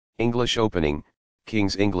English opening,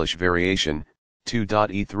 King's English variation,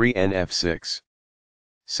 2.e3 and f6.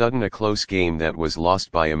 Sudden a close game that was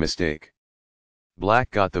lost by a mistake.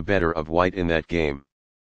 Black got the better of White in that game.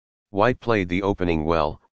 White played the opening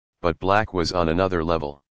well, but Black was on another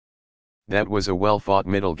level. That was a well-fought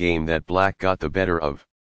middle game that Black got the better of.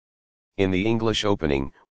 In the English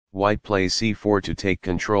opening, White plays c4 to take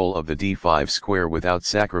control of the d5 square without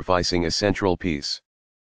sacrificing a central piece.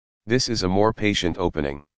 This is a more patient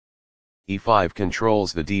opening. e5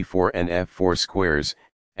 controls the d4 and f4 squares,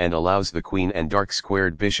 and allows the queen and dark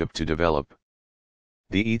squared bishop to develop.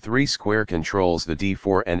 The e3 square controls the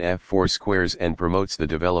d4 and f4 squares and promotes the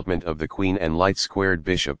development of the queen and light squared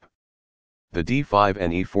bishop. The d5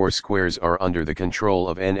 and e4 squares are under the control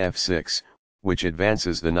of nf6, which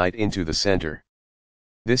advances the knight into the center.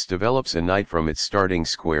 This develops a knight from its starting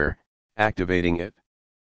square, activating it.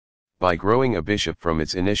 By growing a bishop from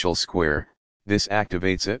its initial square, this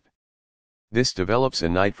activates it. This develops a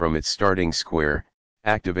knight from its starting square,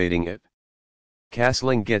 activating it.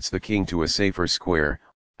 Castling gets the king to a safer square,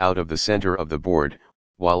 out of the center of the board,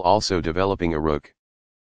 while also developing a rook.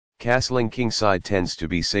 Castling kingside tends to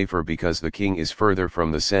be safer because the king is further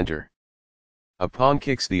from the center. A pawn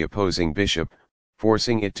kicks the opposing bishop,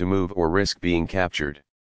 forcing it to move or risk being captured.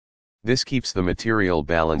 This keeps the material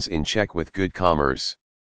balance in check with good commerce.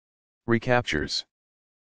 Recaptures.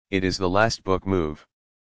 It is the last book move.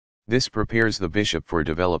 This prepares the bishop for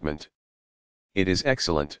development. It is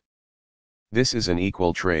excellent. This is an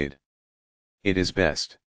equal trade. It is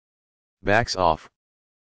best. Backs off.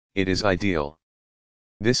 It is ideal.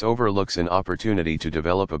 This overlooks an opportunity to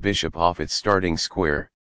develop a bishop off its starting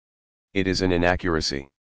square. It is an inaccuracy.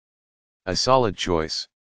 A solid choice.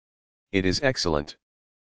 It is excellent.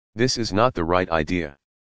 This is not the right idea.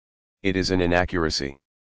 It is an inaccuracy.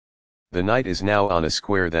 The knight is now on a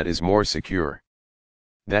square that is more secure.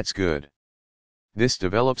 That's good. This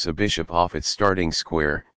develops a bishop off its starting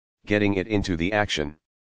square, getting it into the action.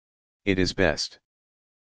 It is best.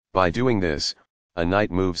 By doing this, a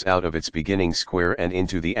knight moves out of its beginning square and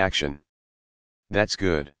into the action. That's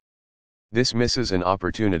good. This misses an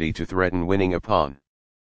opportunity to threaten winning a pawn.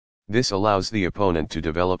 This allows the opponent to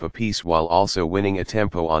develop a piece while also winning a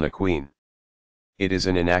tempo on a queen. It is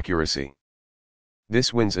an inaccuracy.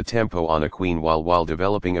 This wins a tempo on a queen while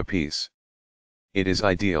developing a piece. It is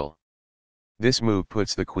ideal. This move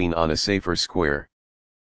puts the queen on a safer square.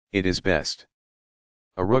 It is best.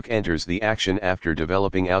 A rook enters the action after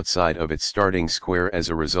developing outside of its starting square as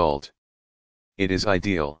a result. It is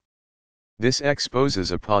ideal. This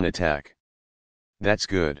exposes a pawn attack. That's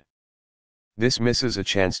good. This misses a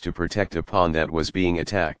chance to protect a pawn that was being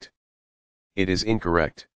attacked. It is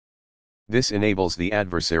incorrect. This enables the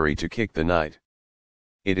adversary to kick the knight.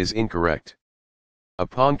 It is incorrect. A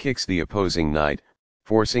pawn kicks the opposing knight,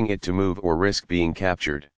 forcing it to move or risk being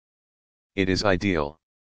captured. It is ideal.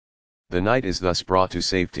 The knight is thus brought to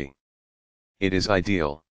safety. It is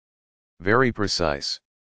ideal. Very precise.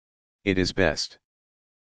 It is best.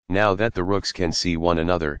 Now that the rooks can see one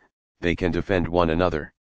another, they can defend one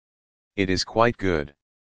another. It is quite good.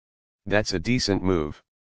 That's a decent move.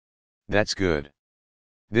 That's good.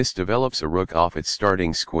 This develops a rook off its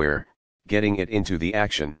starting square, getting it into the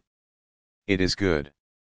action. It is good.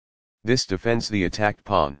 This defends the attacked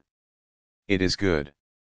pawn. It is good.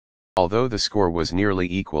 Although the score was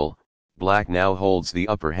nearly equal, Black now holds the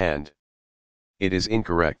upper hand. It is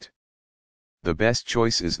incorrect. The best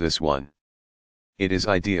choice is this one. It is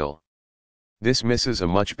ideal. This misses a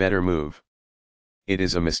much better move. It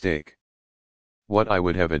is a mistake. What I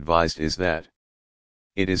would have advised is that.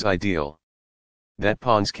 It is ideal. That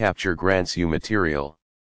pawn's capture grants you material.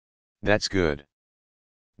 That's good.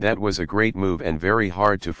 That was a great move and very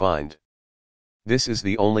hard to find. This is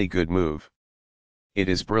the only good move. It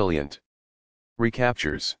is brilliant.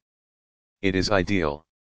 Recaptures. It is ideal.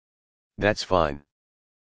 That's fine.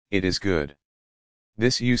 It is good.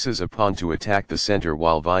 This uses a pawn to attack the center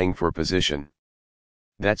while vying for position.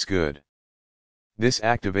 That's good. This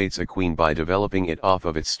activates a queen by developing it off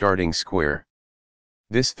of its starting square.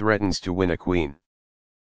 This threatens to win a queen.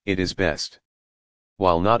 It is best.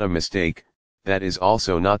 While not a mistake, that is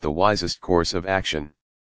also not the wisest course of action.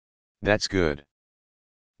 That's good.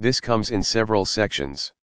 This comes in several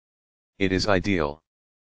sections. It is ideal.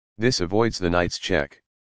 This avoids the knight's check.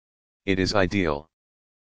 It is ideal.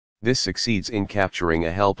 This succeeds in capturing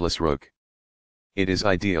a helpless rook. It is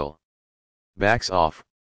ideal. Backs off.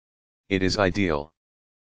 It is ideal.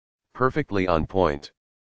 Perfectly on point.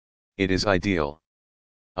 It is ideal.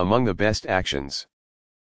 Among the best actions.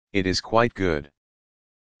 It is quite good.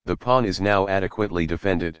 The pawn is now adequately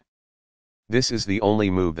defended. This is the only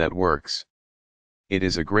move that works. It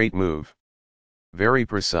is a great move. Very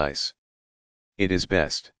precise. It is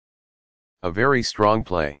best. A very strong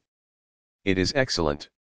play. It is excellent.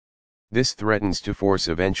 This threatens to force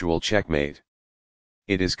eventual checkmate.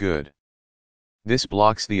 It is good. This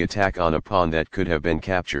blocks the attack on a pawn that could have been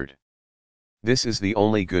captured. This is the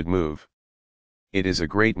only good move. It is a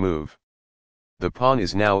great move. The pawn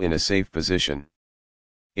is now in a safe position.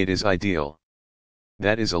 It is ideal.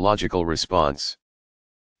 That is a logical response.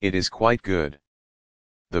 It is quite good.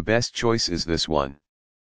 The best choice is this one.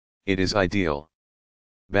 It is ideal.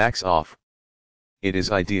 Backs off. It is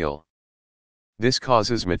ideal. This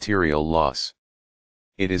causes material loss.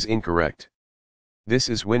 It is incorrect. This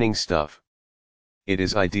is winning stuff. It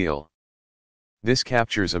is ideal. This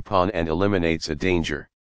captures a pawn and eliminates a danger.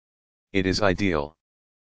 It is ideal.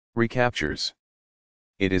 Recaptures.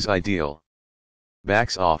 It is ideal.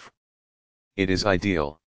 Backs off. It is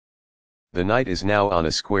ideal. The knight is now on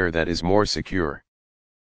a square that is more secure.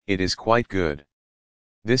 It is quite good.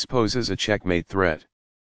 This poses a checkmate threat.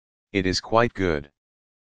 It is quite good.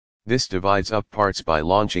 This divides up parts by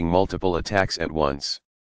launching multiple attacks at once.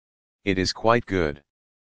 It is quite good.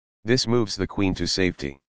 This moves the queen to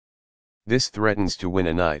safety. This threatens to win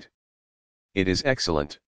a knight. It is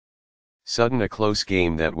excellent. Sudden a close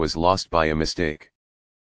game that was lost by a mistake.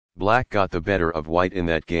 Black got the better of white in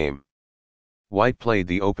that game. White played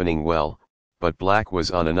the opening well, but black was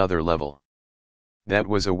on another level. That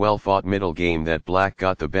was a well-fought middle game that black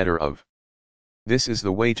got the better of. This is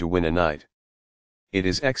the way to win a knight. It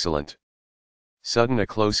is excellent. Sudden a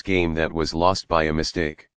close game that was lost by a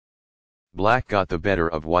mistake. Black got the better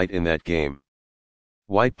of white in that game.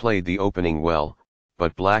 White played the opening well,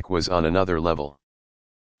 but black was on another level.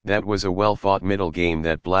 That was a well-fought middle game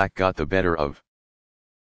that black got the better of.